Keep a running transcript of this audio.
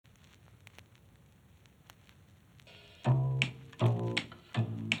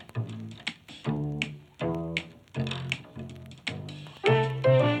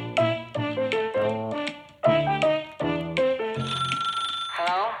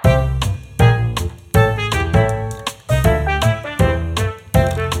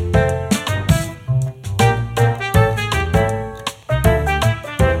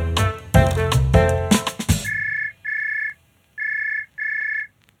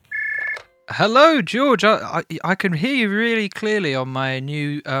Hello, George. I can hear you really clearly on my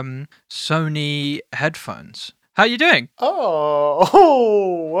new Sony headphones. How you doing? Well,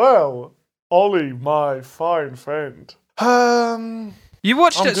 Ollie, my fine friend. You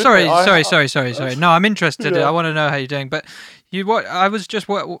watched I'm it? good, mate. Sorry. No, I'm interested. I Yeah. want to know how you're doing. But I was just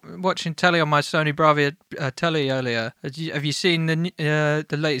watching telly on my Sony Bravia telly earlier. Have you seen the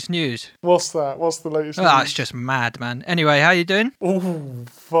latest news? What's that? What's the latest Oh, news? it's just mad, man. Anyway, how you doing? Ooh,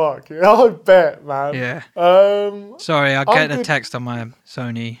 fuck. I bet, man. Yeah. Um, Sorry, I'm I'm getting a good. text on my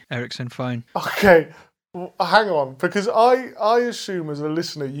Sony Ericsson phone. Okay. Hang on, because I assume as a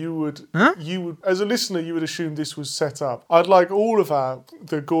listener Huh? as a listener you would assume this was set up. I'd like all of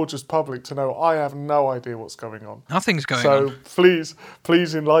the gorgeous public to know I have no idea what's going on. Nothing's going So on. please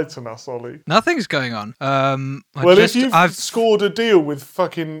enlighten us, Ollie. Nothing's going on. If you've scored a deal with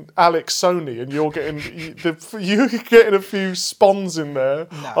fucking Alex Sony and you're getting a few spons in there,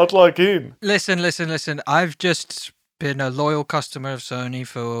 I'd like in. Listen. I've just been a loyal customer of Sony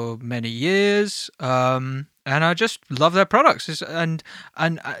for many years, and I just love their products.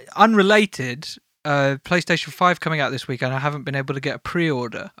 Unrelated, PlayStation 5 coming out this week, and I haven't been able to get a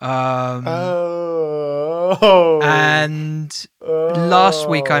pre-order. And last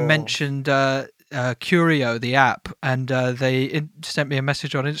week I mentioned Curio, the app, and they sent me a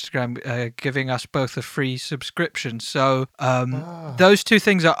message on Instagram giving us both a free subscription. So those two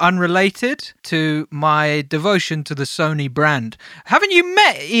things are unrelated to my devotion to the Sony brand. Haven't you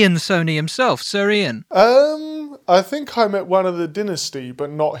met Ian Sony himself, Sir Ian? I think I met one of the dynasty, but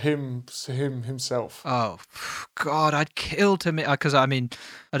not him himself. Oh, God, I'd kill to meet... Because, I mean,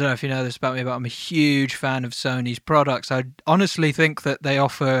 I don't know if you know this about me, but I'm a huge fan of Sony's products. I honestly think that they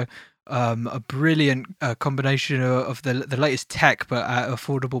offer a brilliant combination of the latest tech, but at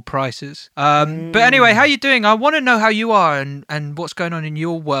affordable prices. But anyway, how you doing? I want to know how you are and what's going on in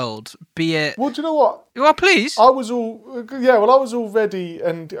your world, be it... Well, do you know what? Well, please. I was all ready,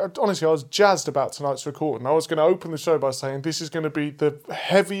 and honestly, I was jazzed about tonight's recording. I was going to open the show by saying this is going to be the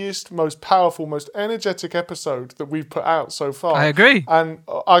heaviest, most powerful, most energetic episode that we've put out so far. I agree. And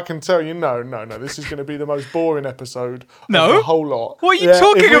I can tell you, no, this is going to be the most boring episode of the whole lot. What are you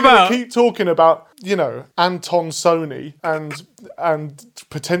talking about? Keep talking about, Anton Sony and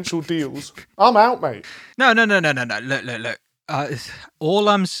potential deals. I'm out, mate. No. Look. All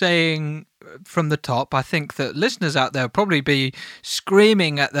I'm saying from the top, I think that listeners out there will probably be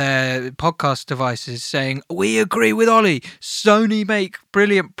screaming at their podcast devices saying, we agree with Ollie, Sony make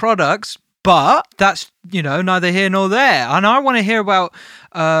brilliant products, but that's, neither here nor there. And I want to hear about,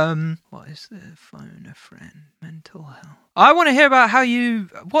 what is the phone a friend? Mental health. I want to hear about how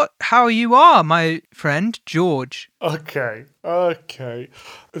you are, my friend, George. Okay.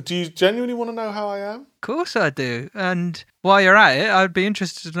 Do you genuinely want to know how I am? Of course I do. And while you're at it, I'd be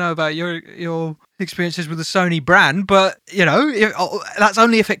interested to know about your experiences with the Sony brand. But, that's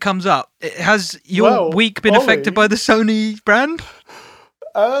only if it comes up. Has your week been affected by the Sony brand?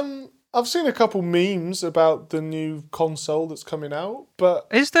 I've seen a couple memes about the new console that's coming out, but...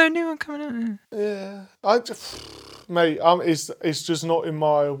 Is there a new one coming out? Yeah. Mate, it's just not in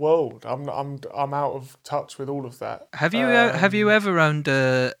my world. I'm out of touch with all of that. Have you ever owned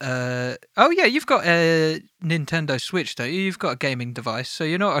oh yeah, you've got a Nintendo Switch, don't you? You've got a gaming device, so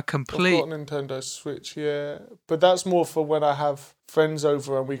you're not a complete... I've got a Nintendo Switch, yeah. But that's more for when I have friends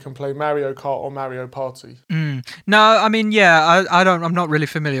over and we can play Mario Kart or Mario Party. No, I mean, yeah, I'm not really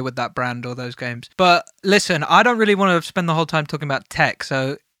familiar with that brand or those games. But listen, I don't really want to spend the whole time talking about tech,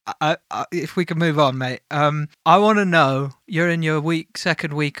 so if we can move on, mate. I want to know, you're in your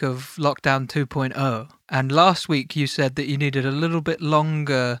second week of lockdown 2.0, and last week you said that you needed a little bit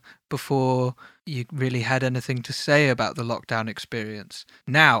longer before you really had anything to say about the lockdown experience.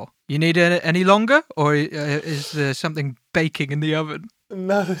 Now, you need any longer, or is there something baking in the oven?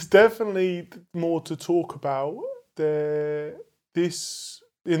 No, there's definitely more to talk about. In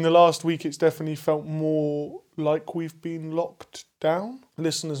the last week, it's definitely felt more like we've been locked down.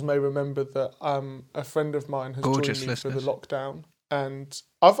 Listeners may remember that a friend of mine has joined me for the lockdown, and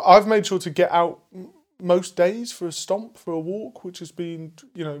I've made sure to get out most days for a stomp, for a walk, which has been,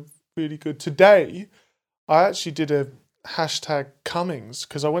 really good. Today, I actually did a #Cummings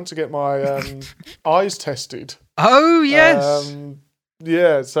because I went to get my eyes tested. Oh yes.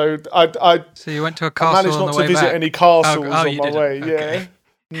 Yeah, so I So you went to a castle I managed on not the to way visit back. any castles on you my didn't. way. Okay. Yeah.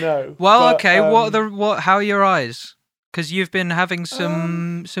 No. Well, but, okay. How are your eyes? Because you've been having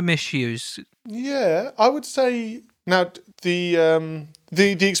some issues. Yeah, I would say now the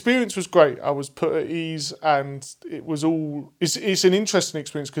experience was great. I was put at ease, and it was all. It's an interesting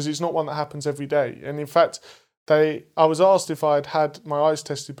experience because it's not one that happens every day. And in fact, I was asked if I had my eyes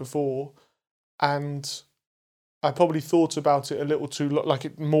tested before, and I probably thought about it a little too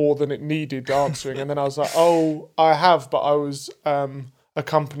more than it needed answering, and then I was like, "Oh, I have," but I was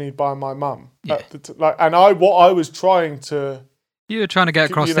accompanied by my mum. Yeah. What I was trying to. You were trying to get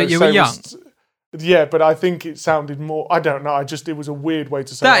across that you were young. Yeah, but I think it sounded more. I don't know. It was a weird way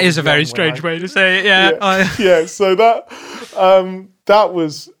to say. That is a very strange way to say it. Yeah. Yeah. So that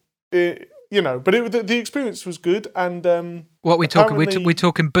was it. But the experience was good, and what we talking? We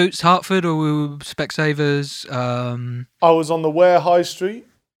talking Boots Hartford or Specsavers? I was on the Ware High Street,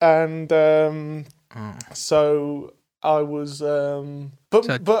 and so I was.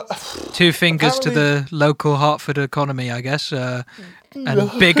 But two fingers to the local Hartford economy, I guess, and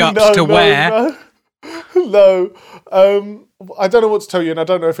big ups to Ware. No, I don't know what to tell you, and I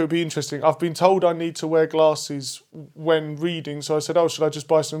don't know if it would be interesting. I've been told I need to wear glasses when reading, so I said, "Oh, should I just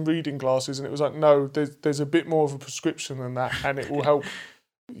buy some reading glasses?" And it was like, "No, there's a bit more of a prescription than that, and it will help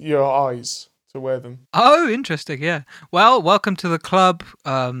your eyes to wear them." Oh, interesting. Yeah. Well, welcome to the club.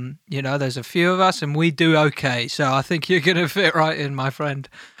 There's a few of us, and we do okay. So I think you're gonna fit right in, my friend.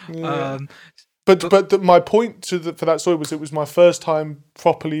 Yeah. But my point for that story was it was my first time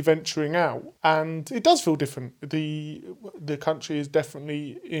properly venturing out, and it does feel different. The country is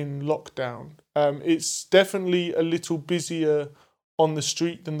definitely in lockdown. It's definitely a little busier on the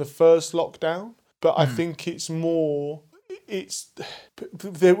street than the first lockdown, but I think it's more.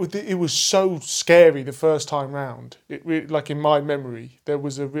 It was so scary the first time round. Like in my memory, there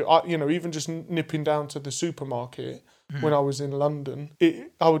was even just nipping down to the supermarket when I was in London,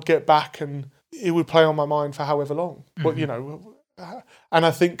 I would get back and it would play on my mind for however long. But and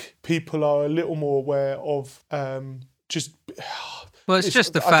I think people are a little more aware of just. Well, it's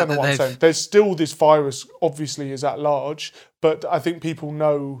just the fact that there's still this virus, obviously, is at large, but I think people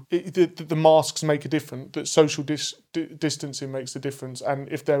know that the masks make a difference, that social distancing makes a difference, and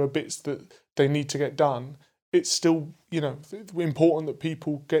if there are bits that they need to get done, it's still important that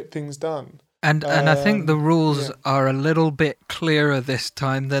people get things done. And I think the rules are a little bit clearer this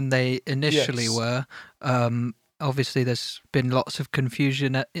time than they initially were. Obviously, there's been lots of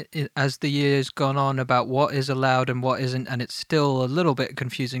confusion as the year's gone on about what is allowed and what isn't, and it's still a little bit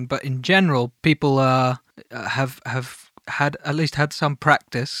confusing. But in general, people have had some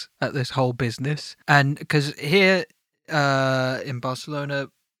practice at this whole business, and because here in Barcelona,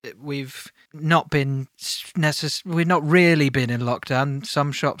 we've not really been in lockdown.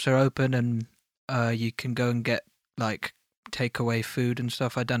 Some shops are open, and you can go and get takeaway food and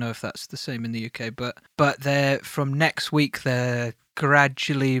stuff. I don't know if that's the same in the UK, but they're from next week. They're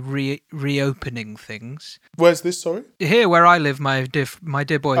gradually reopening things. Where's this? Sorry, here where I live, my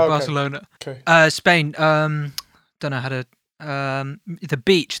dear boy, Barcelona. Okay. Spain. Don't know how to. The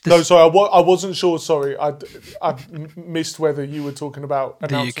beach. No, sorry, I wasn't sure. Sorry, I missed whether you were talking about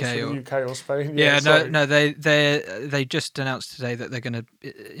the UK or Spain. Yeah, no. They just announced today that they're going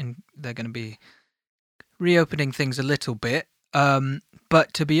to be reopening things a little bit.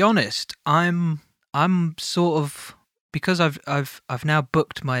 But to be honest, I'm sort of, because I've now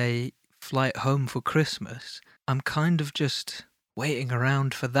booked my flight home for Christmas. I'm kind of just waiting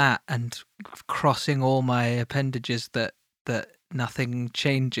around for that and crossing all my appendages that nothing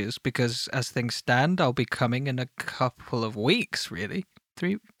changes, because as things stand, I'll be coming in a couple of weeks, really.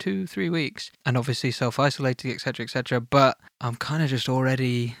 3 weeks. And obviously self-isolating, etc. But I'm kind of just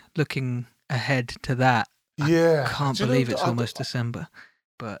already looking ahead to that. Yeah. I can't believe it's almost December.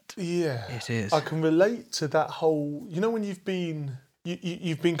 But it is. I can relate to that whole, when you've been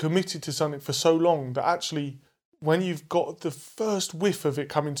committed to something for so long that actually when you've got the first whiff of it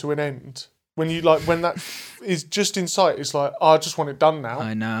coming to an end, when that is just in sight, it's like, I just want it done now.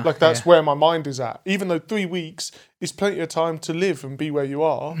 I know. That's where my mind is at. Even though 3 weeks is plenty of time to live and be where you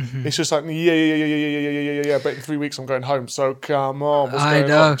are, it's just like, yeah. But in 3 weeks I'm going home. So come on, what's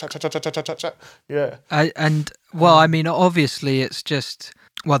going on? Chat. Yeah. Obviously it's just,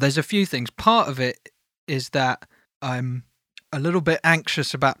 there's a few things. Part of it is that I'm a little bit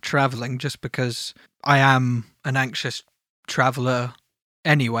anxious about traveling, just because I am an anxious traveler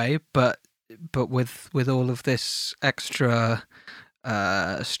anyway, but with all of this extra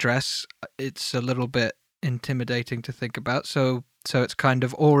stress, it's a little bit intimidating to think about. So it's kind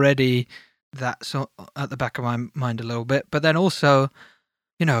of already that's at the back of my mind a little bit. But then also,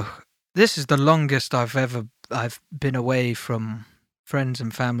 this is the longest I've been away from friends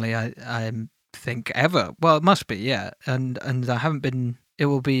and family, I think, ever. Well, it must be, yeah. And I haven't been. It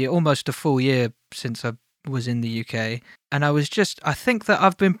will be almost a full year since I was in the UK, and I think that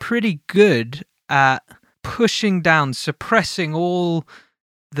I've been pretty good at suppressing all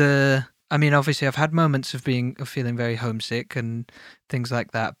the, obviously I've had moments of feeling very homesick and things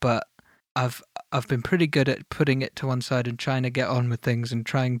like that, but I've been pretty good at putting it to one side and trying to get on with things and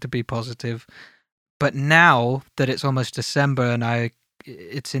trying to be positive. But now that it's almost December and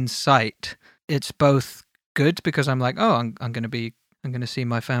it's in sight, it's both good because I'm like, oh, I'm going to see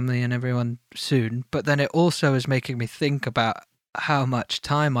my family and everyone soon. But then it also is making me think about how much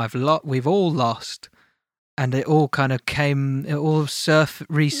time we've all lost. And it all kind of resurfaced.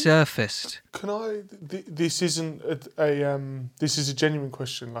 Can I? This isn't this is a genuine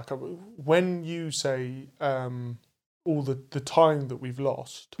question. Like, when you say all the time that we've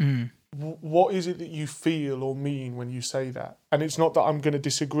lost, what is it that you feel or mean when you say that? And it's not that I'm going to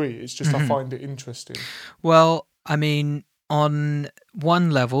disagree. It's just I find it interesting. Well, I mean, on one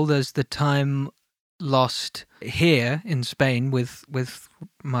level, there's the time lost here in Spain with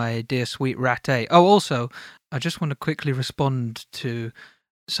my dear sweet Rate. Oh, also, I just want to quickly respond to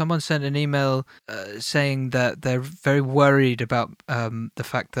someone sent an email saying that they're very worried about the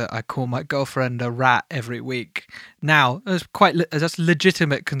fact that I call my girlfriend a rat every week. Now, that's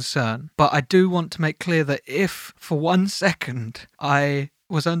legitimate concern, but I do want to make clear that if for 1 second I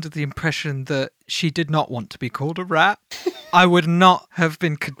was under the impression that she did not want to be called a rat, I would not have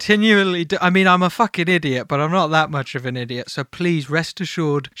been continually... I mean, I'm a fucking idiot, but I'm not that much of an idiot. So please rest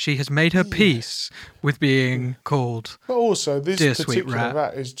assured she has made her peace with being called But also, this dear particular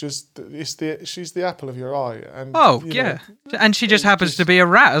rat is just... she's the apple of your eye. And, and she just happens to be a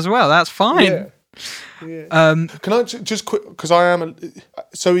rat as well. That's fine. Yeah. Yeah. Can I just quick, because I am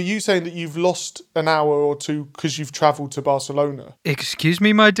so are you saying that you've lost an hour or two because you've travelled to Barcelona? Excuse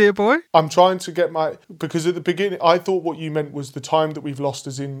me, my dear boy? I'm trying to get because at the beginning I thought what you meant was the time that we've lost,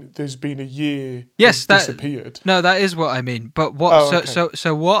 as in there's been a year. Yes, that disappeared. No, that is what I mean. But what?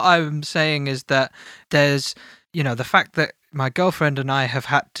 So what I'm saying is that there's, the fact that my girlfriend and I have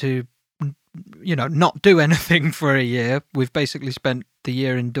had to, not do anything for a year. We've basically spent the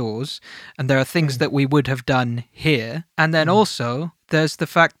year indoors, and there are things that we would have done here. And then also there's the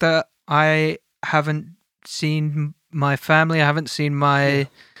fact that I haven't seen my family. I haven't seen my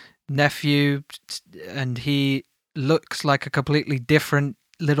nephew, and he looks like a completely different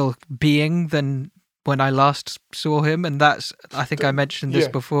little being than when I last saw him, and that's, I think I mentioned this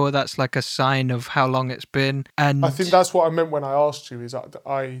before, that's like a sign of how long it's been. And I think that's what I meant when I asked you, is that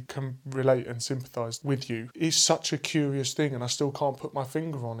I can relate and sympathise with you. It's such a curious thing, and I still can't put my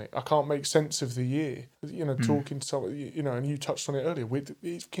finger on it. I can't make sense of the year. Talking to someone, and you touched on it earlier,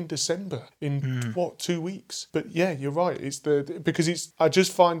 it's in December, in 2 weeks? But yeah, you're right. I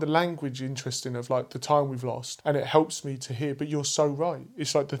just find the language interesting of like the time we've lost, and it helps me to hear, but you're so right.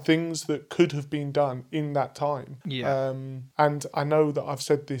 It's like the things that could have been done in that time. And I know that I've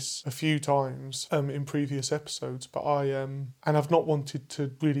said this a few times in previous episodes, but and I've not wanted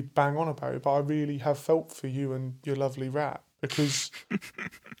to really bang on about it, but I really have felt for you and your lovely rat, because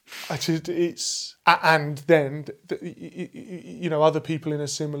and then other people in a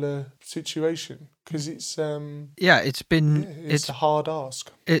similar situation, because it's it's a hard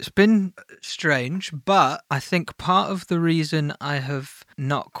ask. It's been strange, but I think part of the reason I have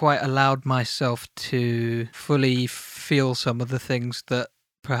not quite allowed myself to fully feel some of the things that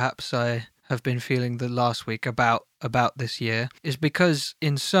perhaps I have been feeling the last week about this year is because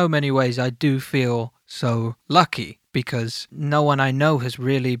in so many ways I do feel so lucky, because no one I know has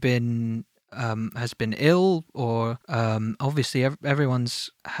really been ill, or obviously everyone's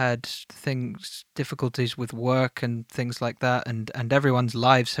had difficulties with work and things like that, and everyone's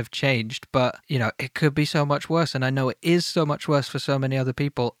lives have changed, but it could be so much worse, and I know it is so much worse for so many other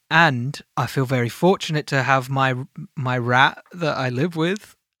people. And I feel very fortunate to have my rat that I live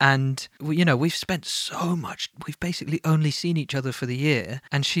with. And, we've spent so much, we've basically only seen each other for the year,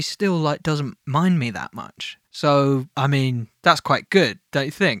 and she still, doesn't mind me that much. So, I mean, that's quite good, don't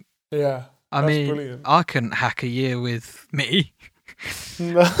you think? Yeah, that's brilliant. I couldn't hack a year with me.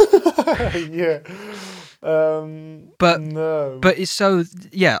 Yeah. But it's so,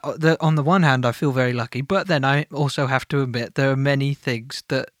 on the one hand, I feel very lucky, but then I also have to admit there are many things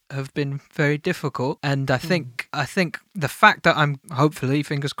that have been very difficult, and I think the fact that I'm hopefully,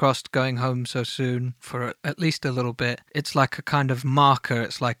 fingers crossed, going home so soon for at least a little bit, it's like a kind of marker.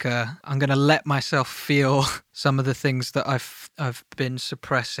 It's like I'm going to let myself feel some of the things that I've been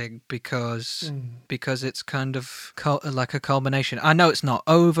suppressing, because it's kind of like a culmination. I know it's not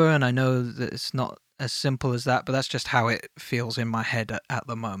over, and I know that it's not as simple as that, but that's just how it feels in my head at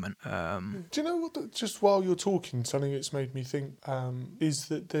the moment. Do you know what, just while you're talking, something it's made me think is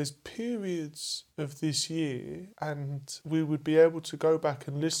that there's periods of this year, and we would be able to go back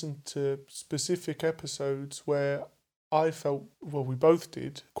and listen to specific episodes where I felt, well, we both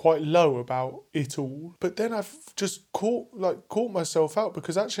did, quite low about it all. But then I've just caught myself out,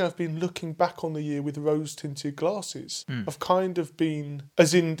 because actually I've been looking back on the year with rose-tinted glasses. I've kind of been,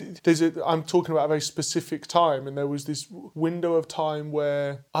 as in, I'm talking about a very specific time, and there was this window of time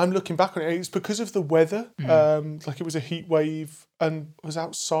where I'm looking back on it. It's because of the weather. Like it was a heat wave and was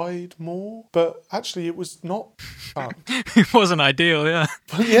outside more, but actually it was not fun. It wasn't ideal, yeah.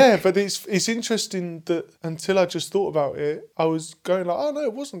 But it's interesting that until I just thought about it, I was going like, oh no,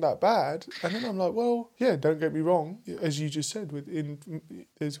 it wasn't that bad. And then I'm like, well, yeah, don't get me wrong, as you just said,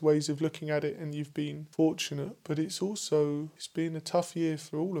 there's ways of looking at it, and you've been fortunate, but it's been a tough year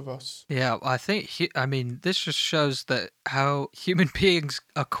for all of us. Yeah, I think, this just shows that how human beings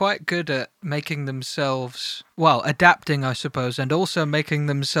are quite good at making themselves, adapting, I suppose, and also making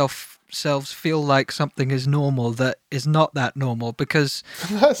themselves feel like something is normal that is not that normal, because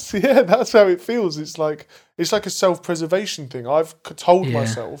that's how it feels. It's like a self-preservation thing. I've told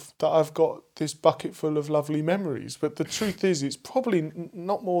myself that I've got this bucket full of lovely memories, but the truth is it's probably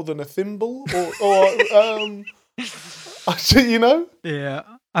not more than a thimble or you know? Yeah.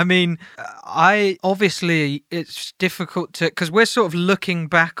 I mean, it's difficult to, because we're sort of looking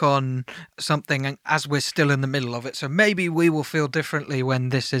back on something as we're still in the middle of it. So maybe we will feel differently when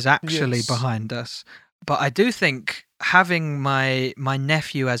this is actually behind us. But I do think having my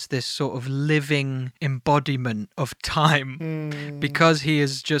nephew as this sort of living embodiment of time, because he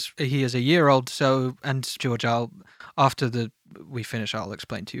is a year old. So, and George, after we finish, I'll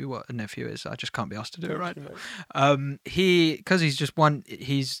explain to you what a nephew is. I just can't be asked to do it right now. Because he's just one,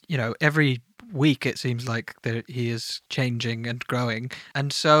 he's, every week it seems like that he is changing and growing,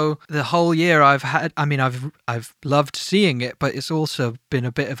 and so the whole year I've loved seeing it, but it's also been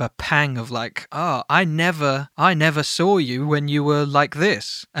a bit of a pang of like, I never saw you when you were like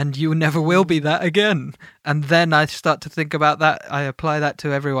this, and you never will be that again. And then I start to think about that, I apply that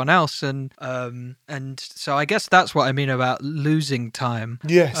to everyone else, and so I guess that's what I mean about losing time.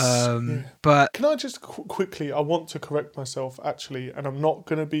 Yes. But can I just quickly, I want to correct myself actually, and I'm not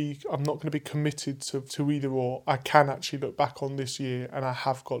going to be committed to either or. I can actually look back on this year and I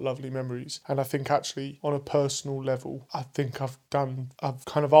have got lovely memories, and I think actually on a personal level, I think I've kind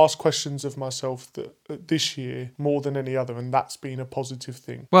of asked questions of myself that this year more than any other, and that's been a positive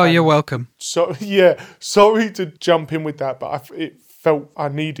thing. Well, you're welcome. So sorry to jump in with that, but it felt I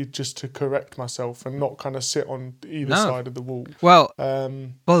needed just to correct myself and not kind of sit on either side of the wall. Well,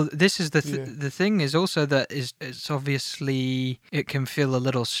 this is the thing is also that it's obviously, it can feel a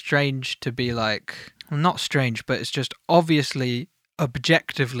little strange to be like, well, not strange, but it's just obviously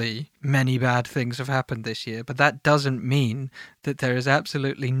objectively many bad things have happened this year, but that doesn't mean that there is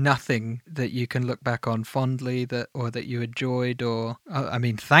absolutely nothing that you can look back on fondly that you enjoyed, or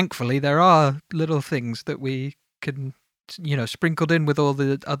thankfully there are little things that we can, sprinkled in with all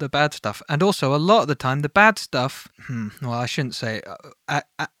the other bad stuff. And also a lot of the time the bad stuff, I shouldn't say,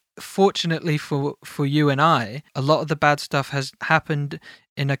 fortunately for you and I, a lot of the bad stuff has happened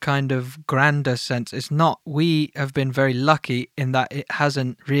in a kind of grander sense. It's not, we have been very lucky in that it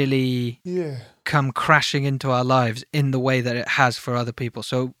hasn't really come crashing into our lives in the way that it has for other people.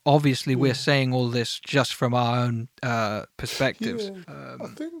 So obviously we're saying all this just from our own perspectives. I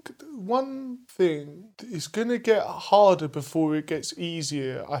think one thing is going to get harder before it gets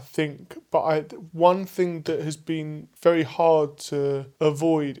easier, I think. But one thing that has been very hard to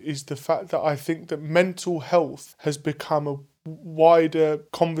avoid is the fact that I think that mental health has become a wider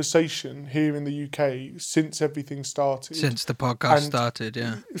conversation here in the UK since everything started. Since the podcast started,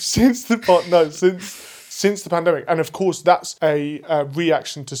 yeah. Since the pandemic. And of course, that's a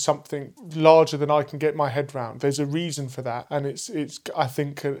reaction to something larger than I can get my head round. There's a reason for that. And it's I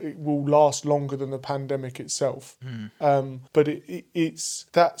think it will last longer than the pandemic itself. But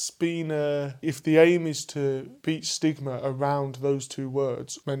that's been if the aim is to beat stigma around those two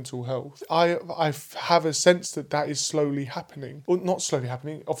words, mental health, I have a sense that is slowly happening. Well, not slowly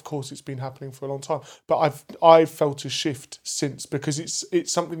happening. Of course, it's been happening for a long time. But I've felt a shift since, because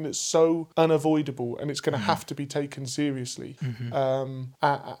it's something that's so unavoidable, and it's going to have to be taken seriously.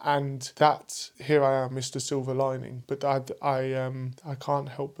 And that, here I am, Mr. Silver Lining, but I can't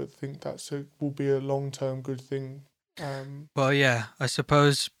help but think will be a long-term good thing. Well, yeah, I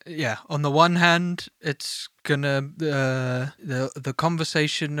suppose, on the one hand, it's gonna the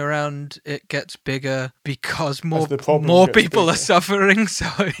conversation around it gets bigger because more people are suffering. So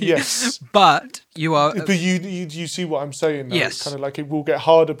yes, but you see what I'm saying though? Yes, it's kind of like it will get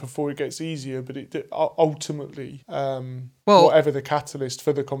harder before it gets easier, but it ultimately, whatever the catalyst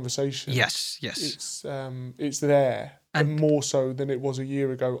for the conversation, yes, it's there. and more so than it was a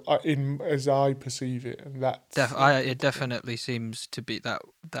year ago, as I perceive it, and that it definitely seems to be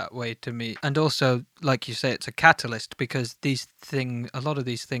that way to me. And also, like you say, it's a catalyst because a lot of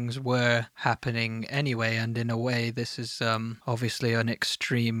these things were happening anyway, and in a way, this is obviously an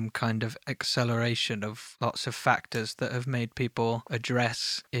extreme kind of acceleration of lots of factors that have made people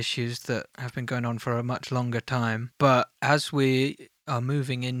address issues that have been going on for a much longer time. But as we are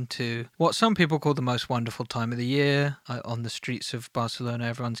moving into what some people call the most wonderful time of the year. On the streets of Barcelona,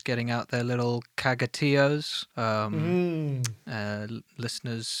 everyone's getting out their little cagatillos.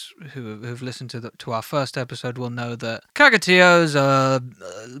 Listeners who've listened to our first episode will know that cagatillos are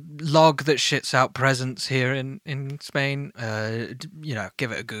a log that shits out presents here in Spain.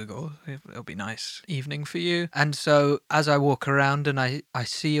 Give it a Google. It'll be a nice evening for you. And so as I walk around and I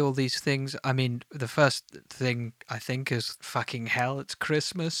see all these things, I mean, the first thing I think is fucking hell. It's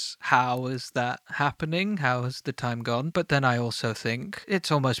Christmas. How is that happening? How has the time gone? But then I also think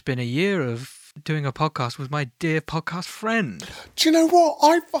it's almost been a year of doing a podcast with my dear podcast friend. Do you know what?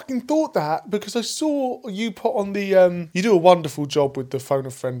 I fucking thought that because I saw you put on the... you do a wonderful job with the Phone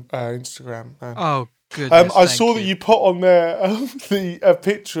a Friend Instagram. Oh, goodness, I saw that you put on there a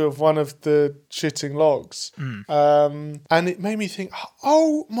picture of one of the shitting logs. And it made me think,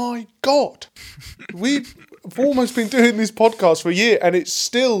 oh my God, we've almost been doing this podcast for a year and it's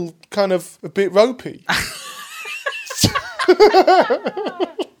still kind of a bit ropey.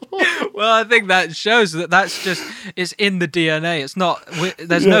 Well, I think that shows that's just, it's in the DNA. It's not,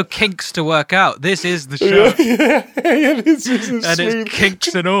 there's no kinks to work out. This is the show. This is and it's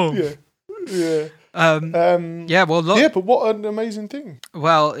kinks and all. Yeah. Well, look. Yeah, but what an amazing thing.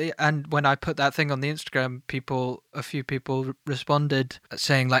 Well, and when I put that thing on the Instagram, a few people responded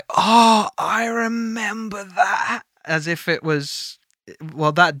saying like, "Oh, I remember that," as if it was.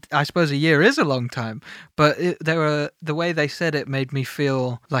 Well, that I suppose a year is a long time, but the way they said it made me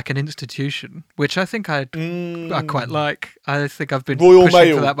feel like an institution, which I think I quite like. I think I've been Royal pushing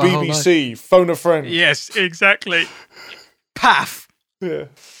Mail, for that my whole life. BBC, Phone a Friend. Yes, exactly. PAF. Yeah,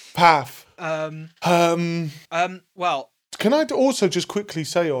 PAF. Well, can I also just quickly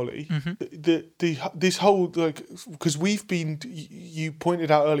say, Ollie, this whole, because you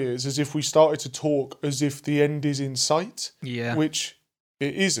pointed out earlier, it's as if we started to talk as if the end is in sight. Yeah. Which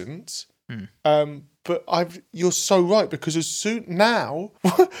it isn't. But you're so right, because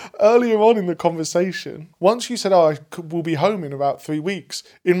earlier on in the conversation, once you said, we'll be home in about 3 weeks,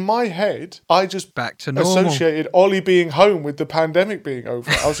 in my head, I just back to normal. Associated Ollie being home with the pandemic being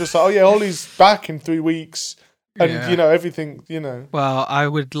over. I was just like, Ollie's back in 3 weeks. And, everything, Well, I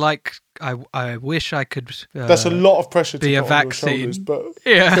would like... I wish I could... that's a lot of pressure to be put a vaccine. On your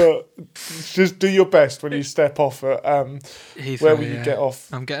shoulders, but just do your best when you step off at... Heathrow, where will you get off?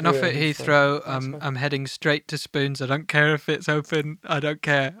 I'm getting off at Heathrow. I'm heading straight to Spoons. I don't care if it's open. I don't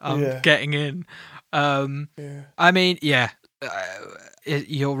care. I'm getting in. I mean,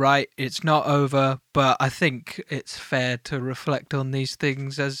 you're right. It's not over, but I think it's fair to reflect on these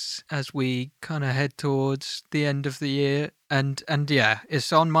things as we kind of head towards the end of the year. And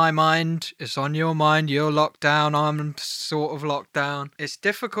it's on my mind. It's on your mind. You're locked down. I'm sort of locked down. It's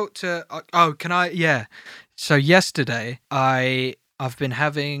difficult to. So yesterday, I've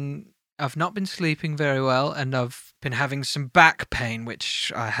not been sleeping very well, and I've been having some back pain,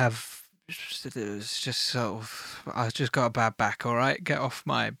 which I have. It was just sort of, I've just got a bad back, all right? Get off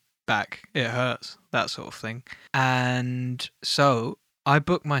my back. It hurts, that sort of thing. And so I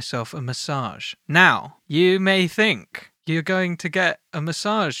booked myself a massage. Now, you may think you're going to get a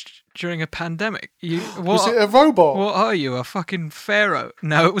massage during a pandemic. Was it a robot? What are you, a fucking pharaoh?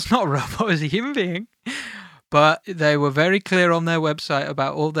 No, it was not a robot, it was a human being. But they were very clear on their website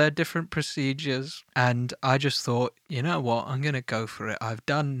about all their different procedures. And I just thought, you know what? I'm going to go for it. I've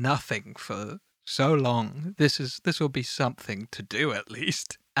done nothing for so long. This will be something to do at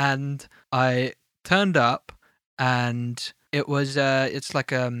least. And I turned up, and it was it's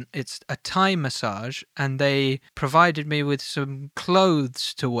a Thai massage, and they provided me with some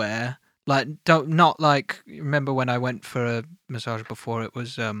clothes to wear. Remember when I went for a massage before, it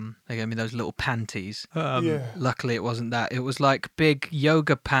was they gave me those little panties. Luckily it wasn't that. It was like big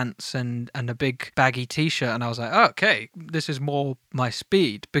yoga pants and a big baggy t-shirt, and I was like, okay, this is more my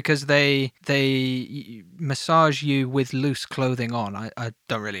speed, because they massage you with loose clothing on. I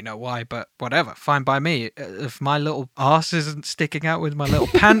don't really know why, but whatever, fine by me. If my little arse isn't sticking out with my little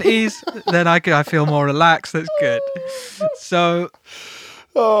panties, then I feel more relaxed. That's good. So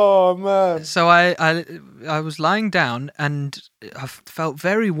oh man! So I was lying down, and I felt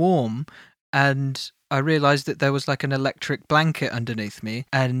very warm, and I realised that there was like an electric blanket underneath me,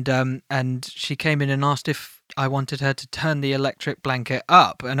 and she came in and asked if I wanted her to turn the electric blanket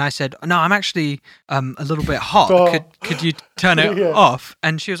up, and I said, "No, I'm actually a little bit hot. Could you turn it off?"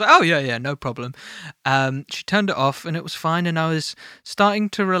 And she was like, "Oh yeah, no problem." She turned it off, and it was fine. And I was starting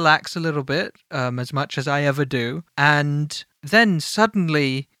to relax a little bit, as much as I ever do. And then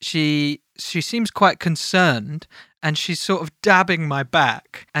suddenly she seems quite concerned, and she's sort of dabbing my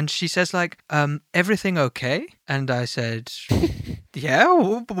back, and she says like, "Everything okay?" And I said, "Yeah,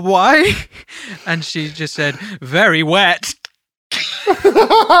 why?" And she just said, "Very wet."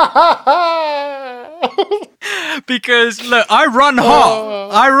 Because look, I run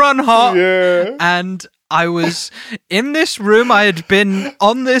hot, yeah. And I was in this room. I had been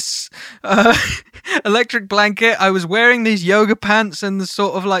on this electric blanket. I was wearing these yoga pants and the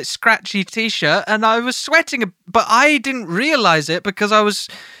sort of like scratchy t-shirt, and I was sweating, but I didn't realize it because I was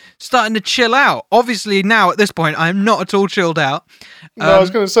starting to chill out. Obviously now at this point I'm not at all chilled out. No, I was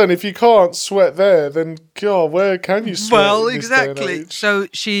going to say, if you can't sweat there, then God, where can you sweat? Well, exactly. So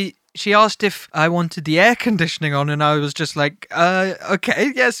she asked if I wanted the air conditioning on, and I was just like,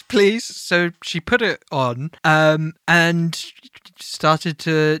 okay, yes, please. So she put it on, and started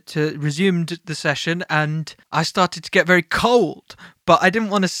to resume the session, and I started to get very cold, but I didn't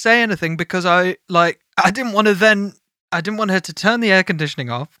want to say anything because I didn't want her to turn the air conditioning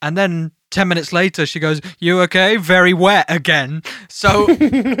off, and then 10 minutes later she goes, "You okay? Very wet again." So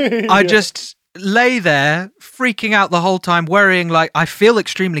I just lay there freaking out the whole time, worrying like, I feel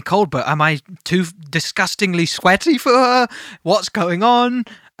extremely cold, but am I too disgustingly sweaty for her? What's going on?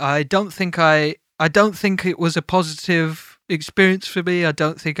 I don't think it was a positive experience for me. I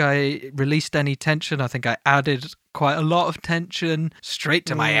don't think I released any tension. I think I added quite a lot of tension straight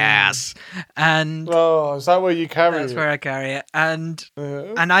to my ass. And is that where you carry it? That's where I carry it. And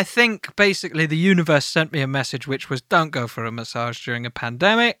I think basically the universe sent me a message, which was, don't go for a massage during a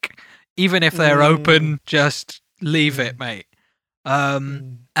pandemic. Even if they're open, just leave it, mate.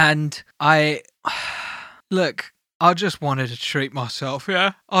 And I just wanted to treat myself,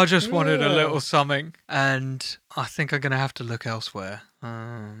 yeah? I just wanted a little something, and I think I'm going to have to look elsewhere.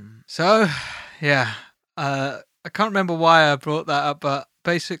 So, yeah, I can't remember why I brought that up, but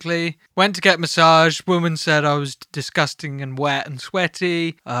basically went to get massage. Woman said I was disgusting and wet and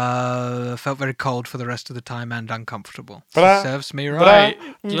sweaty. Felt very cold for the rest of the time and uncomfortable. Serves me right.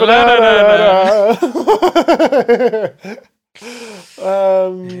 Do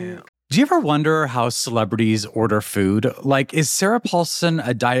you ever wonder how celebrities order food? Like, is Sarah Paulson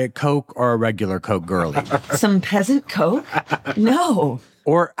a Diet Coke or a regular Coke girlie? Some peasant Coke? No.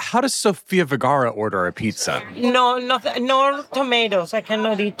 Or how does Sofia Vergara order a pizza? No tomatoes. I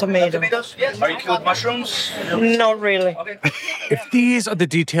cannot eat tomatoes. Tomatoes? Yes. Are you cool with mushrooms? Not really. Okay. If these are the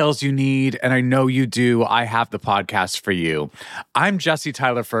details you need, and I know you do, I have the podcast for you. I'm Jesse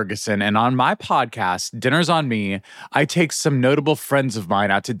Tyler Ferguson, and on my podcast, Dinners on Me, I take some notable friends of mine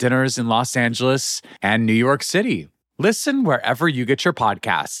out to dinners in Los Angeles and New York City. Listen wherever you get your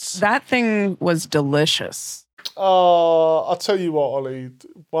podcasts. That thing was delicious. I'll tell you what, Ollie.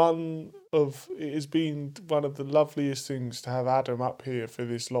 It has been one of the loveliest things to have Adam up here for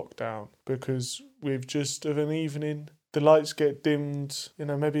this lockdown, because we've just of an evening, the lights get dimmed,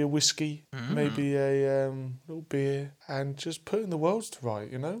 maybe a whiskey, maybe a little beer, and just putting the worlds to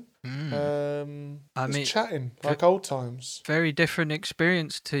right, chatting like old times. Very different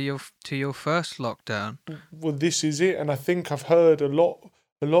experience to your first lockdown. Well, this is it, and I think I've heard a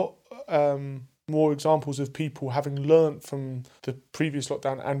lot more examples of people having learnt from the previous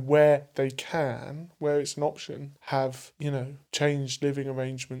lockdown, and where it's an option, have changed living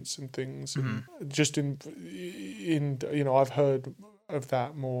arrangements and things. And just in I've heard of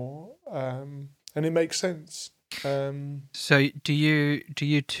that more, and it makes sense. So do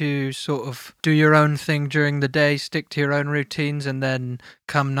you two sort of do your own thing during the day, stick to your own routines, and then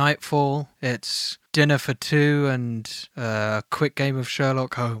come nightfall, it's dinner for two and a quick game of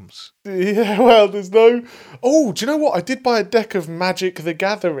Sherlock Holmes? Yeah, well, there's no... Oh, do you know what? I did buy a deck of Magic the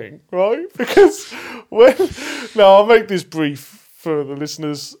Gathering, right? Because I'll make this brief for the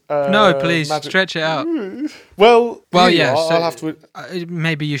listeners. No, please, stretch it out. Well, yeah, so I'll have to...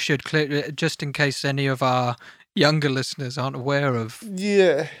 maybe you should clear it, just in case any of our younger listeners aren't aware of...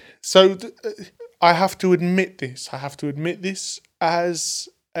 Yeah, so I have to admit this. As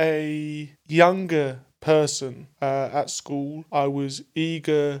a younger person at school, I was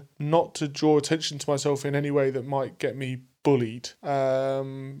eager not to draw attention to myself in any way that might get me bullied.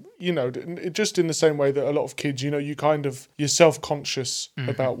 you know, just in the same way that a lot of kids, you know, you're self-conscious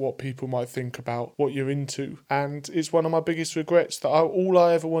about what people might think about what you're into. And it's one of my biggest regrets that all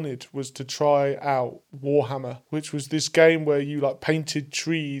I ever wanted was to try out Warhammer, which was this game where you like painted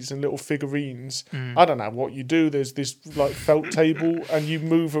trees and little figurines. I don't know what you do. There's this like felt table and you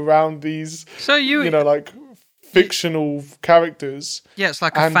move around these, so you know, like fictional characters. Yeah, it's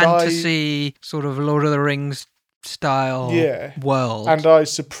like a fantasy sort of Lord of the Rings style world. And I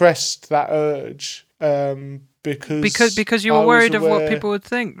suppressed that urge because you were worried of what people would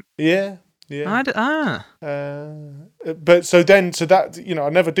think. Yeah. But so that, you know, I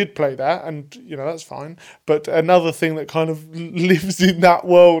never did play that, and you know, that's fine. But another thing that kind of lives in that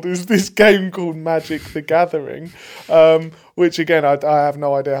world is this game called Magic: The Gathering, which again I have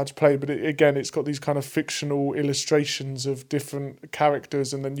no idea how to play. But it's got these kind of fictional illustrations of different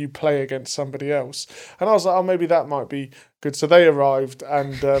characters, and then you play against somebody else. And I was like, oh, maybe that might be good. So they arrived,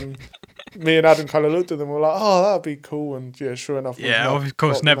 and me and Adam kind of looked at them and were like, oh, that'd be cool. And yeah, sure enough. Yeah, of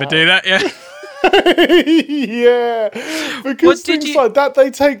course, never do that. Yeah. Yeah, because things like that,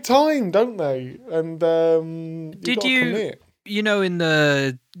 they take time, don't they? And did you, you know, in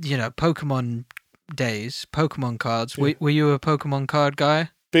the, you know, Pokemon days, Pokemon cards, were you a Pokemon card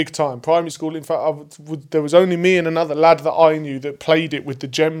guy? Big time. Primary school, in fact, there was only me and another lad that I knew that played it with the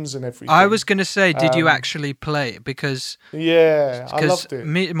gems and everything. I was going to say, did you actually play it? Because I loved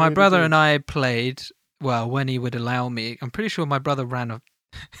it. My brother and I played, well, when he would allow me. I'm pretty sure my brother ran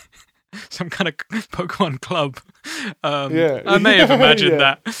some kind of Pokemon club. I may have imagined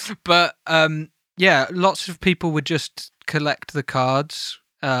that. But lots of people would just collect the cards.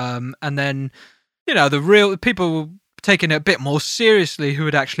 And then, you know, the real people taking it a bit more seriously who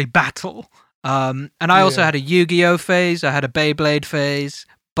would actually battle. And I also had a Yu-Gi-Oh phase. I had a Beyblade phase.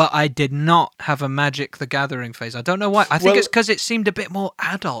 But I did not have a Magic: The Gathering phase. I don't know why. I think it's because it seemed a bit more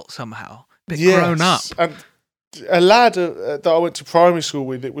adult somehow. A bit grown up. And a lad that I went to primary school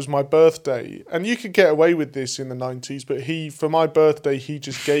with, it was my birthday, and you could get away with this in the 90s, but for my birthday, he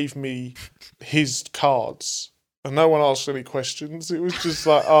just gave me his cards, and no one asked any questions. It was just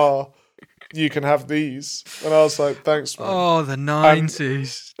like, you can have these. And I was like, thanks, man. Oh, the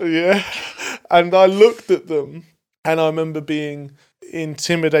 90s. And I looked at them, and I remember being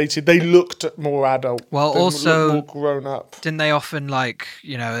intimidated. They looked more adult. Well, also more grown up. Didn't they often, like,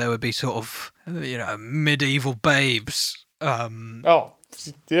 you know, there would be sort of, you know, medieval babes. Why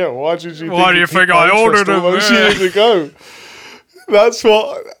did you? Why do you think I ordered them those years ago? That's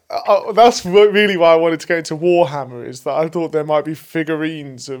really why I wanted to get into Warhammer, is that I thought there might be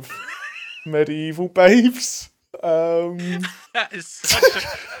figurines of medieval babes. That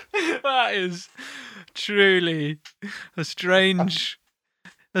is truly a strange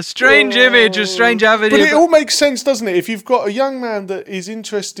image, a strange avenue. But it all makes sense, doesn't it? If you've got a young man that is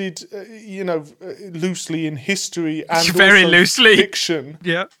interested, loosely in history and very also loosely fiction,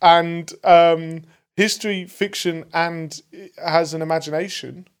 and history, fiction, and has an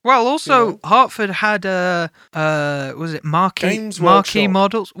imagination. Well, also Hartford had was it Marquee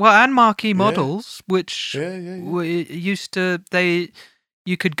Models? Well, and Marquee Models, which used to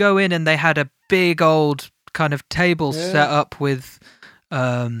you could go in and they had a big old kind of table set up with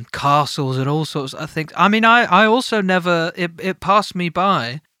castles and all sorts of things. I mean, I also never it passed me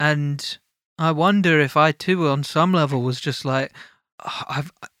by, and I wonder if I too, on some level, was just like,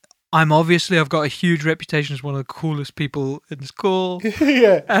 I've got a huge reputation as one of the coolest people in school,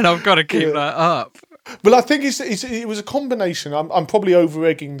 and I've got to keep that up. Well, I think it was a combination. I'm probably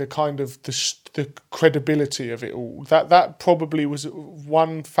over-egging the kind of the credibility of it all. That probably was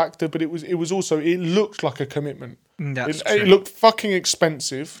one factor, but it was also, it looked like a commitment. That's true. It looked fucking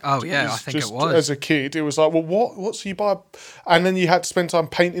expensive. Oh yeah, I think it was. As a kid, it was like, well, what? So you buy, and then you had to spend time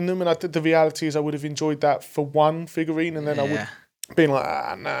painting them. And the reality is, I would have enjoyed that for one figurine, and then I would have been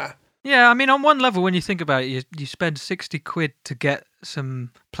like, nah. Yeah, I mean, on one level, when you think about it, you spend 60 quid to get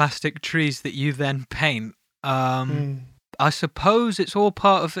some plastic trees that you then paint. I suppose it's all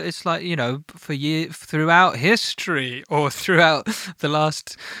part of it. It's like, you know, throughout history, or throughout the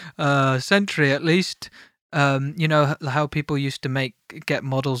last century at least, you know, how people used to get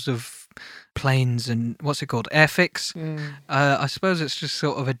models of planes and what's it called, airfix. I suppose it's just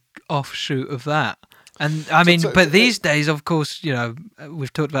sort of an offshoot of that. And I mean, but these days, of course, you know,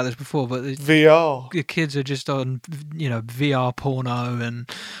 we've talked about this before, but VR, the kids are just on, you know, VR porno and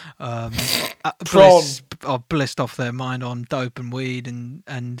blissed off their mind on dope and weed,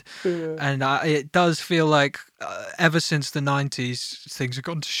 and it does feel like ever since the 90s, things have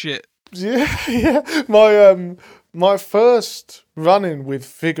gone to shit. Yeah. My first run-in with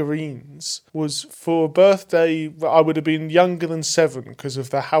figurines was for a birthday. I would have been younger than 7 because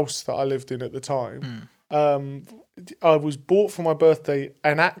of the house that I lived in at the time. I was bought for my birthday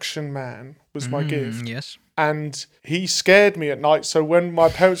an Action Man was my gift. Yes. And he scared me at night, so when my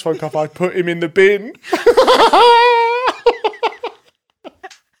parents woke up, I put him in the bin.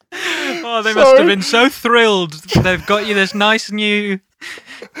 Oh, they must have been so thrilled. They've got you this nice new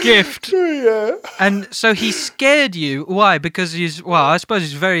gift. Yeah. And so he scared you. Why? Because I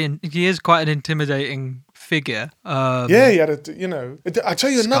suppose he is quite an intimidating figure. Yeah, he had I tell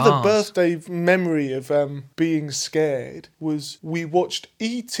you another scars. birthday memory of being scared was we watched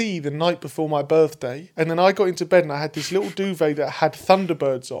E.T. the night before my birthday, and then I got into bed and I had this little duvet that had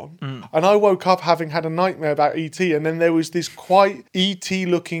Thunderbirds on, and I woke up having had a nightmare about E.T., and then there was this quite E.T.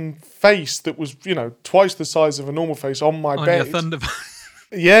 looking face that was, twice the size of a normal face on my bed. Your Thunderbird.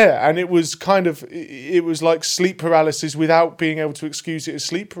 Yeah, and it was like sleep paralysis without being able to excuse it as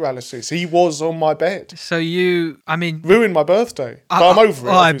sleep paralysis. He was on my bed. So ruined my birthday. But I'm over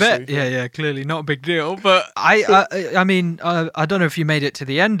it. I bet. Yeah, clearly not a big deal. But I don't know if you made it to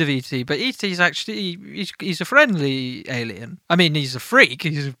the end of E.T., but E.T.'s actually he's a friendly alien. I mean, he's a freak.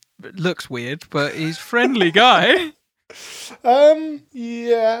 He looks weird, but he's a friendly guy.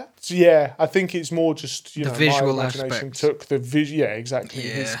 Yeah. I think it's more just the visual my imagination aspect. took the Yeah, exactly.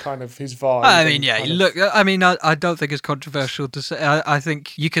 Yeah. His kind of his vibe. I mean, yeah. Look, I mean, I don't think it's controversial to say. I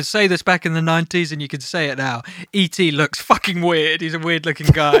think you could say this back in the 90s, and you could say it now. E.T. looks fucking weird. He's a weird-looking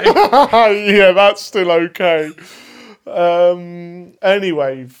guy. Yeah, that's still okay.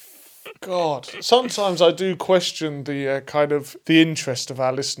 Anyway. God, sometimes I do question the kind of the interest of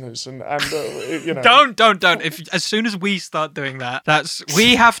our listeners, and Don't. As soon as we start doing that,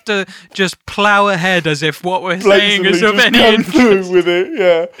 we have to just plow ahead as if what we're saying is of any interest. With it,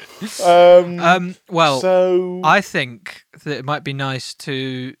 yeah. So I think that it might be nice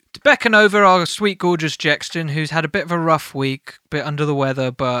to beckon over our sweet, gorgeous Jexton, who's had a bit of a rough week, a bit under the weather,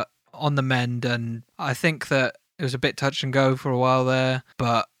 but on the mend, and I think that it was a bit touch and go for a while there,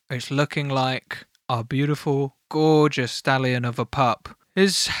 but it's looking like our beautiful, gorgeous stallion of a pup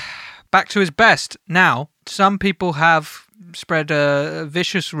is back to his best. Now, some people have spread a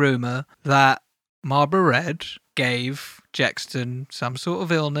vicious rumour that Marlborough Red gave Jexton some sort of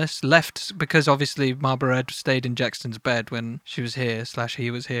illness, left because obviously Marlborough Red stayed in Jexton's bed when she was here /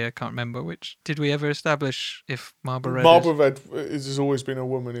 he was here. I can't remember which. Did we ever establish if Marlborough Red has always been a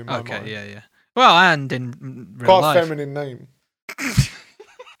woman in my mind. Okay, yeah. Well, and in real quite life. a feminine name.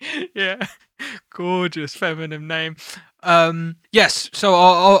 Yeah, gorgeous feminine name. Yes, so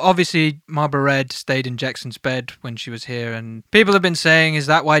obviously Marlborough Red stayed in Jexton's bed when she was here, and people have been saying, is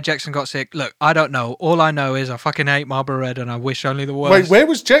that why Jexton got sick? Look, I don't know. All I know is I fucking hate Marlborough Red and I wish only the worst. Wait, where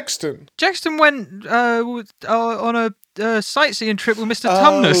was Jexton? Jexton went on a sightseeing trip with Mr.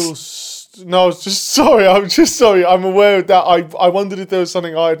 Tumnus. No, I was just sorry. I'm aware of that. I wondered if there was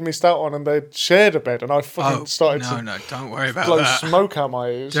something I had missed out on, and they'd shared a bed, and I fucking started to No, don't worry about blow that. smoke out my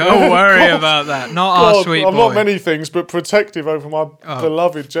ears. Don't worry about that. Not our sweet boy. I'm not many things, but protective over my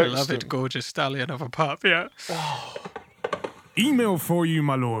beloved Jexton. Beloved, gorgeous stallion of a pup, yeah. Email for you,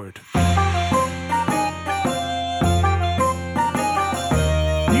 my lord.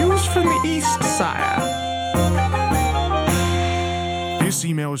 News from the East, sire. This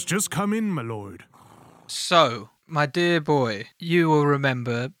email has just come in, my lord. So, my dear boy, you will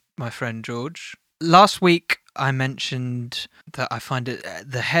remember my friend George. Last week, I mentioned that I find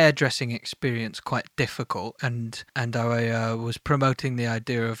the hairdressing experience quite difficult, and I was promoting the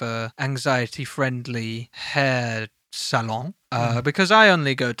idea of a anxiety-friendly hair salon because I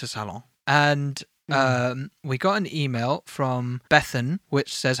only go to salon. And we got an email from Bethan,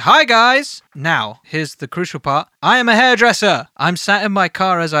 which says, "Hi guys! Now, here's the crucial part. I am a hairdresser. I'm sat in my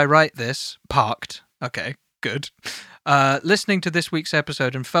car as I write this. Parked. Okay, good. Listening to this week's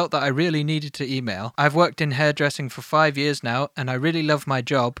episode and felt that I really needed to email. I've worked in hairdressing for 5 years now, and I really love my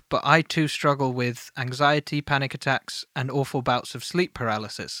job, but I too struggle with anxiety, panic attacks, and awful bouts of sleep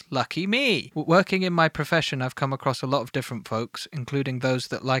paralysis. Lucky me! Working in my profession, I've come across a lot of different folks, including those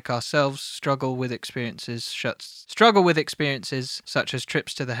that, like ourselves, struggle with experiences such as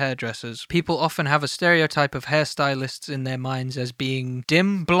trips to the hairdressers. People often have a stereotype of hairstylists in their minds as being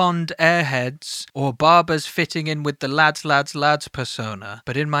dim blonde airheads or barbers fitting in with the lads persona,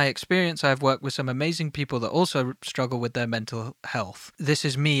 but in my experience, I've worked with some amazing people that also struggle with their mental health. This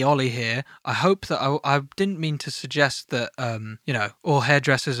is me, Ollie, here. I hope that I didn't mean to suggest that, all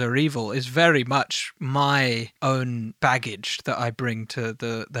hairdressers are evil. Is very much my own baggage that I bring to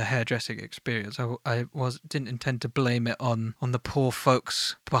the hairdressing experience. I didn't intend to blame it on the poor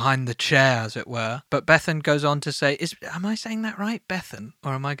folks behind the chair, as it were. But Bethan goes on to say, am I saying that right, Bethan?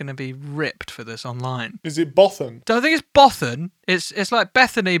 Or am I going to be ripped for this online? Is it Bothan? So I think it's Bothan. It's like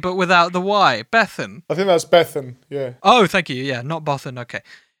Bethany, but without the Y. Bethan. I think that's Bethan, yeah. Oh, thank you. Yeah, not Bothan. Okay.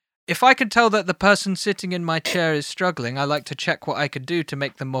 If I can tell that the person sitting in my chair is struggling, I like to check what I could do to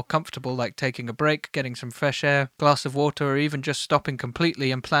make them more comfortable, like taking a break, getting some fresh air, glass of water, or even just stopping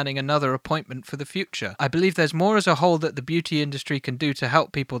completely and planning another appointment for the future. I believe there's more as a whole that the beauty industry can do to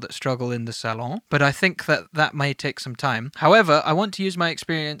help people that struggle in the salon, but I think that may take some time. However, I want to use my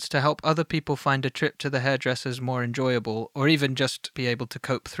experience to help other people find a trip to the hairdressers more enjoyable, or even just be able to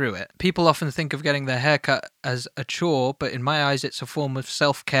cope through it. People often think of getting their hair cut as a chore, but in my eyes it's a form of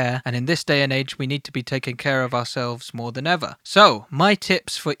self-care, and in this day and age we need to be taking care of ourselves more than ever. So, my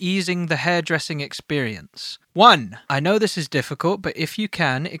tips for easing the hairdressing experience. 1. I know this is difficult, but if you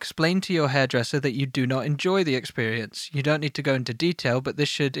can, explain to your hairdresser that you do not enjoy the experience. You don't need to go into detail, but this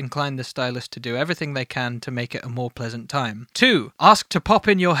should incline the stylist to do everything they can to make it a more pleasant time. 2. Ask to pop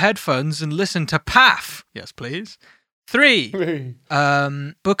in your headphones and listen to PAF. Yes, please. 3.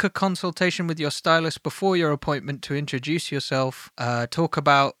 Book a consultation with your stylist before your appointment to introduce yourself, talk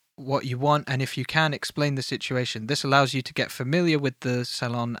about what you want, and if you can, explain the situation. This allows you to get familiar with the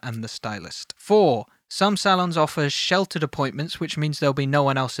salon and the stylist. 4. Some salons offer sheltered appointments, which means there'll be no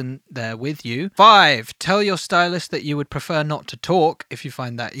one else in there with you. 5. Tell your stylist that you would prefer not to talk if you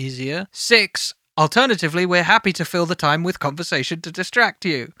find that easier. 6. Alternatively, we're happy to fill the time with conversation to distract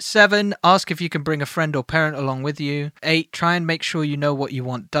you. 7. Ask if you can bring a friend or parent along with you. 8. Try and make sure you know what you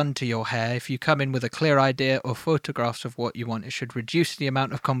want done to your hair. If you come in with a clear idea or photographs of what you want, it should reduce the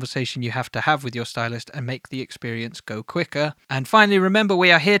amount of conversation you have to have with your stylist and make the experience go quicker. And finally, remember,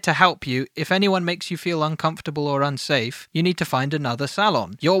 we are here to help you. If anyone makes you feel uncomfortable or unsafe, you need to find another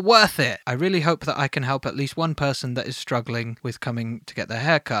salon. You're worth it. I really hope that I can help at least one person that is struggling with coming to get their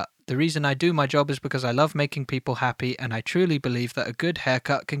hair cut. The reason I do my job is because I love making people happy, and I truly believe that a good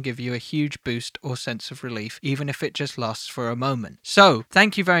haircut can give you a huge boost or sense of relief, even if it just lasts for a moment. So,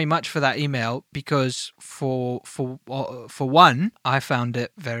 thank you very much for that email, because for one, I found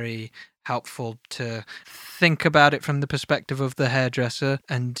it very helpful to think about it from the perspective of the hairdresser,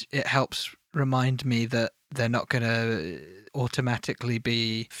 and it helps remind me that they're not going to automatically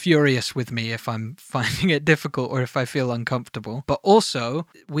be furious with me if I'm finding it difficult or if I feel uncomfortable. But also,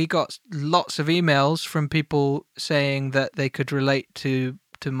 we got lots of emails from people saying that they could relate to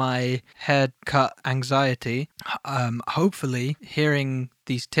my haircut anxiety. Hopefully, hearing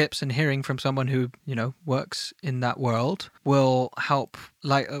these tips and hearing from someone who, works in that world will help,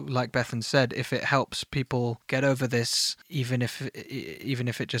 like Bethan said, if it helps people get over this, even if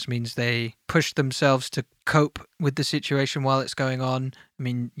it just means they push themselves to cope with the situation while it's going on. I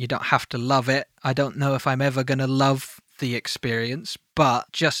mean, you don't have to love it. I don't know if I'm ever going to love the experience,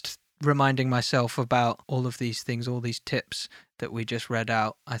 but just reminding myself about all of these things, all these tips that we just read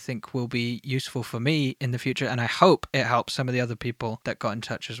out, I think will be useful for me in the future, and I hope it helps some of the other people that got in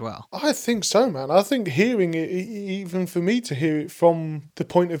touch as well. I think so, man. I think hearing it, even for me to hear it from the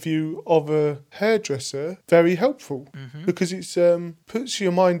point of view of a hairdresser, very helpful, because it's puts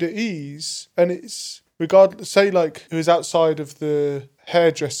your mind at ease, and it's regardless, say like who's outside of the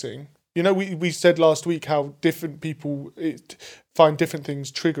hairdressing. We said last week how different people find different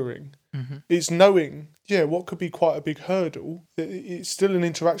things triggering. It's knowing, what could be quite a big hurdle. It's still an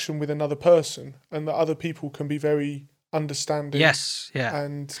interaction with another person, and that other people can be very understanding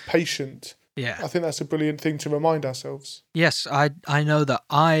and patient. Yeah. I think that's a brilliant thing to remind ourselves. Yes, I know that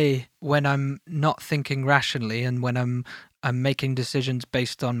when I'm not thinking rationally and when I'm making decisions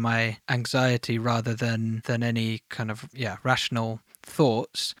based on my anxiety rather than any kind of rational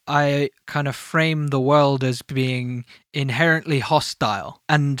thoughts, I kind of frame the world as being inherently hostile,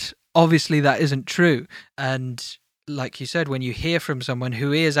 and obviously that isn't true. And like you said, when you hear from someone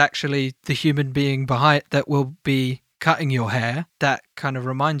who is actually the human being behind that will be cutting your hair, that kind of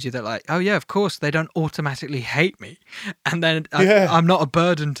reminds you that, like, oh yeah, of course they don't automatically hate me, and then I'm not a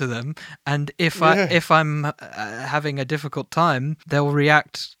burden to them, and if I'm having a difficult time, they'll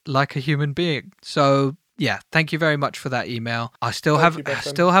react like a human being. So thank you very much for that email. I still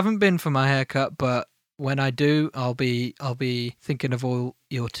haven't been for my haircut, but when I do, I'll be thinking of all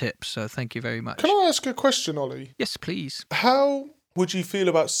your tips. So thank you very much. Can I ask a question, Ollie? Yes, please. How would you feel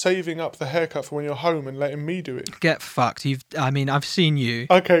about saving up the haircut for when you're home and letting me do it? Get fucked. I've seen you.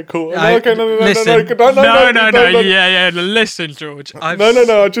 Okay, cool. No. Yeah. Listen, George. No.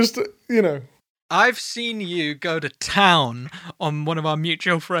 I just, I've seen you go to town on one of our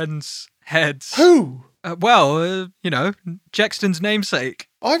mutual friends' heads. Who? Jexton's namesake.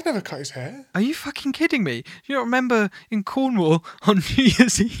 I've never cut his hair. Are you fucking kidding me? You don't remember in Cornwall on New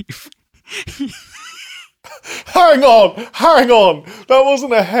Year's Eve? Hang on. That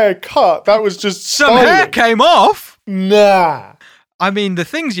wasn't a haircut. That was just some hair came off. Nah. I mean, the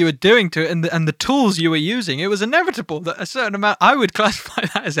things you were doing to it and the tools you were using, it was inevitable that a certain amount. I would classify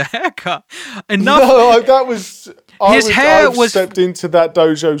that as a haircut. No, that was. I've stepped into that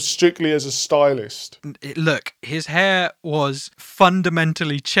dojo strictly as a stylist. Look, his hair was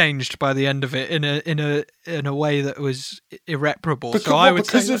fundamentally changed by the end of it in a way that was irreparable.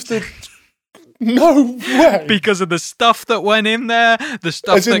 No way. Because of the stuff that went in there, the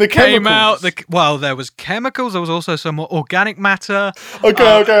stuff that came out. There was chemicals. There was also some organic matter.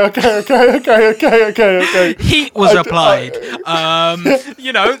 Okay. Heat was applied.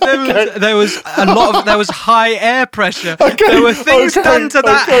 There was high air pressure. There were things done to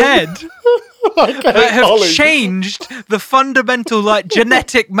that head that have changed the fundamental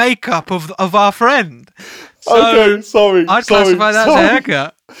genetic makeup of our friend. So, sorry. I'd classify that as a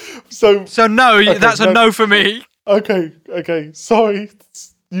haircut. So no, that's a no for me. Okay. Sorry,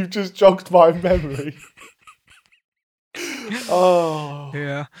 you just jogged my memory. Oh.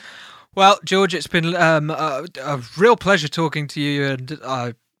 Yeah. Well, George, it's been a real pleasure talking to you, and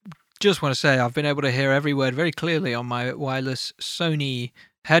I just want to say I've been able to hear every word very clearly on my wireless Sony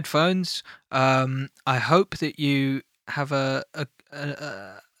headphones. I hope that you have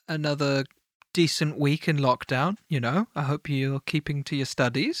another decent week in lockdown. I hope you're keeping to your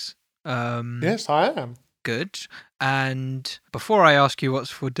studies. Yes, I am. Good. And before I ask you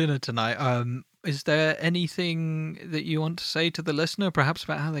what's for dinner tonight, is there anything that you want to say to the listener, perhaps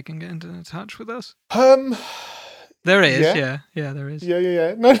about how they can get in touch with us? There is, yeah, there is.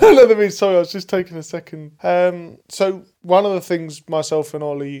 Yeah. No, sorry, I was just taking a second. So one of the things myself and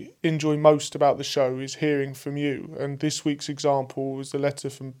Ollie enjoy most about the show is hearing from you. And this week's example was a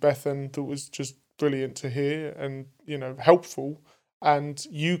letter from Bethan that was just brilliant to hear and, helpful. And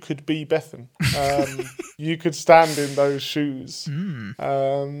you could be Bethan. You could stand in those shoes.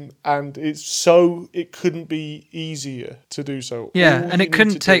 And it couldn't be easier to do so. Yeah, and it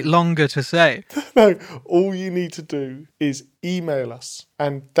couldn't take longer to say. No, all you need to do is email us.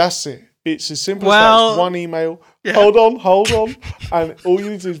 And that's it. It's as simple as that. It's one email. Yeah. Hold on. And all you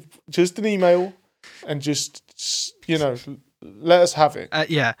need to do is just an email and just, let us have it.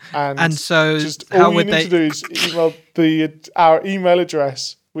 Yeah. And so just all you need to do is email our email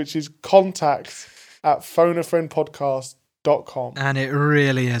address, which is contact@phoneafriendpodcast.com. And it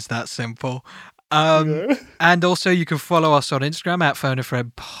really is that simple. And also you can follow us on Instagram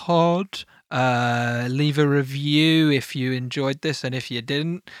 @phoneafriendpod. Leave a review if you enjoyed this, and if you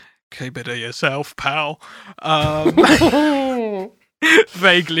didn't, keep it to yourself, pal.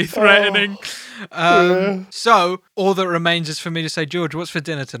 Vaguely threatening. So all that remains is for me to say, George, what's for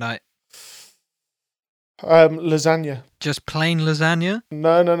dinner tonight? Lasagna. Just plain lasagna?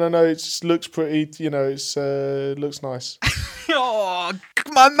 No. It just looks pretty. It's looks nice. Oh,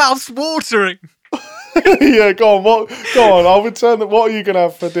 my mouth's watering. Yeah, go on. I'll return. What are you gonna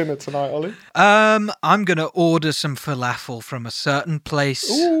have for dinner tonight, Ollie? I'm gonna order some falafel from a certain place.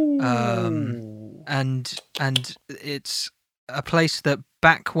 Ooh. And it's a place that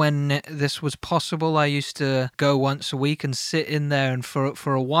back when this was possible, I used to go once a week and sit in there, and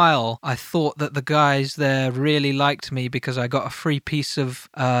for a while I thought that the guys there really liked me because I got a free piece of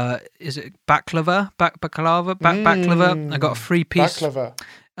is it baklava? Baklava. I got a free piece baklava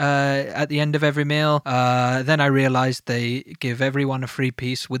at the end of every meal. Then I realized they give everyone a free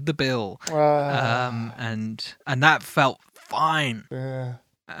piece with the bill. And that felt fine. Yeah.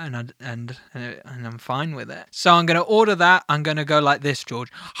 And I'm fine with it. So I'm going to order that. I'm going to go like this, George.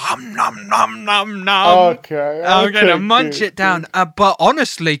 Hum, nom, nom, nom, nom. Okay. I'm going to munch it down. But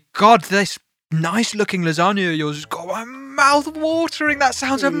honestly, God, this nice looking lasagna of yours has got my mouth watering. That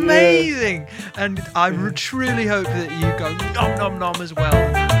sounds amazing. And I truly hope that you go nom, nom, nom as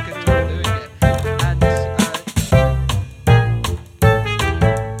well.